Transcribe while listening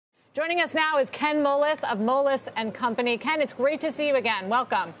Joining us now is Ken Moelis of Moelis Company. Ken, it's great to see you again.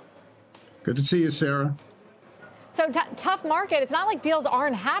 Welcome. Good to see you, Sarah. So tough market. It's not like deals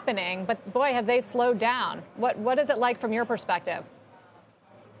aren't happening, but boy, have they slowed down. What is it like from your perspective?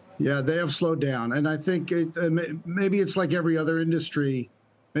 Yeah, they have slowed down. And I think maybe it's like every other industry.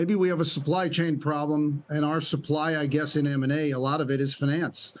 Maybe we have a supply chain problem, and our supply, I guess, in M&A, a lot of it is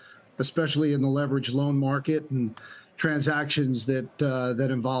finance, especially in the leveraged loan market and transactions that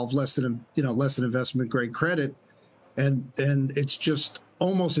involve less than investment grade credit. And it's just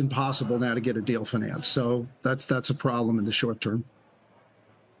almost impossible now to get a deal financed. So that's a problem in the short term.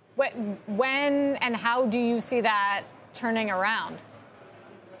 When and how do you see that turning around?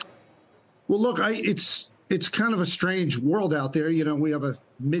 Well, look, it's kind of a strange world out there. You know, we have a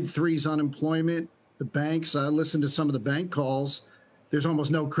mid-threes unemployment. The banks, I listened to some of the bank calls. There's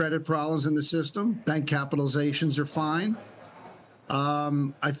almost no credit problems in the system. Bank capitalizations are fine.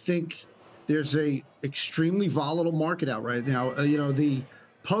 I think there's a extremely volatile market out right now. The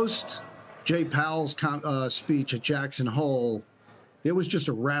post Jay Powell's speech at Jackson Hole, there was just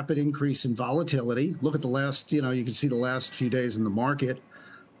a rapid increase in volatility. Look at the last, you can see the last few days in the market.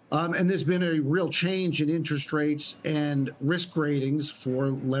 And there's been a real change in interest rates and risk ratings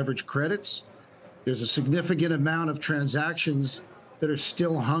for leveraged credits. There's a significant amount of transactions that are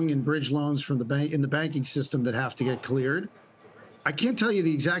still hung in bridge loans from the bank in the banking system that have to get cleared. I can't tell you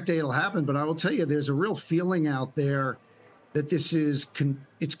the exact day it'll happen, but I will tell you there's a real feeling out there that this is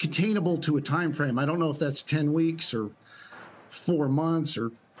it's containable to a time frame. I don't know if that's 10 weeks or 4 months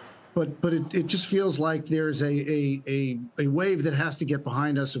but it just feels like there's a wave that has to get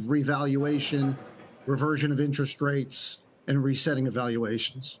behind us of revaluation, reversion of interest rates, and resetting of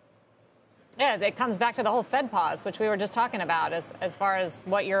valuations. Yeah, it comes back to the whole Fed pause, which we were just talking about as far as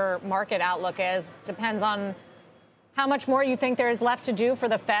what your market outlook is. Depends on how much more you think there is left to do for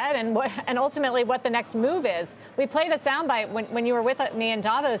the Fed and ultimately what the next move is. We played a soundbite when you were with me in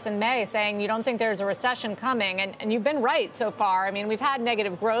Davos in May saying you don't think there's a recession coming, and you've been right so far. I mean, we've had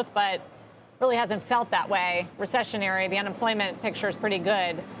negative growth, but really hasn't felt that way. Recessionary, the unemployment picture is pretty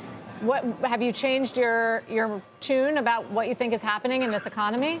good. What have you changed your tune about what you think is happening in this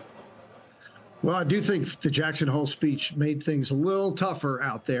economy? Well, I do think the Jackson Hole speech made things a little tougher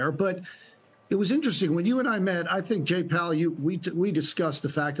out there, but it was interesting. When you and I met, I think, Jay Powell, we discussed the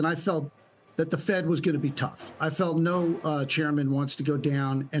fact, and I felt that the Fed was going to be tough. I felt no chairman wants to go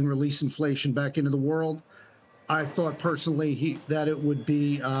down and release inflation back into the world. I thought personally that it would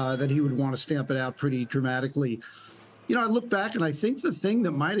be that he would want to stamp it out pretty dramatically. I look back and I think the thing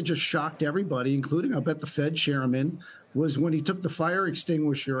that might have just shocked everybody, including I bet the Fed chairman, was when he took the fire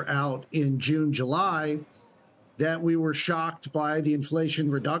extinguisher out in June, July, that we were shocked by the Inflation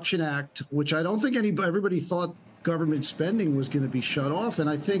Reduction Act, which I don't think everybody thought government spending was going to be shut off. And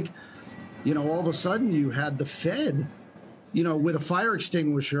I think, all of a sudden you had the Fed, with a fire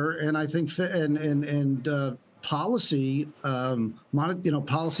extinguisher, and I think policy,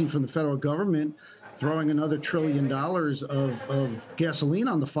 policy from the federal government throwing another $1 trillion of gasoline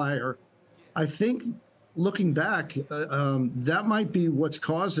on the fire. I think looking back, that might be what's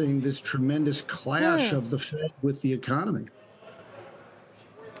causing this tremendous clash of the Fed with the economy.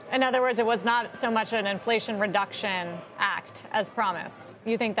 In other words, it was not so much an Inflation Reduction Act as promised.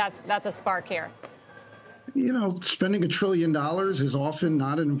 You think that's a spark here? Spending $1 trillion is often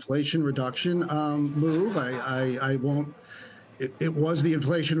not an inflation reduction move. I won't. It was the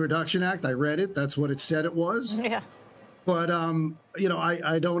Inflation Reduction Act. I read it. That's what it said it was. Yeah. But,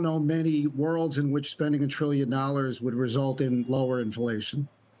 I don't know many worlds in which spending $1 trillion would result in lower inflation.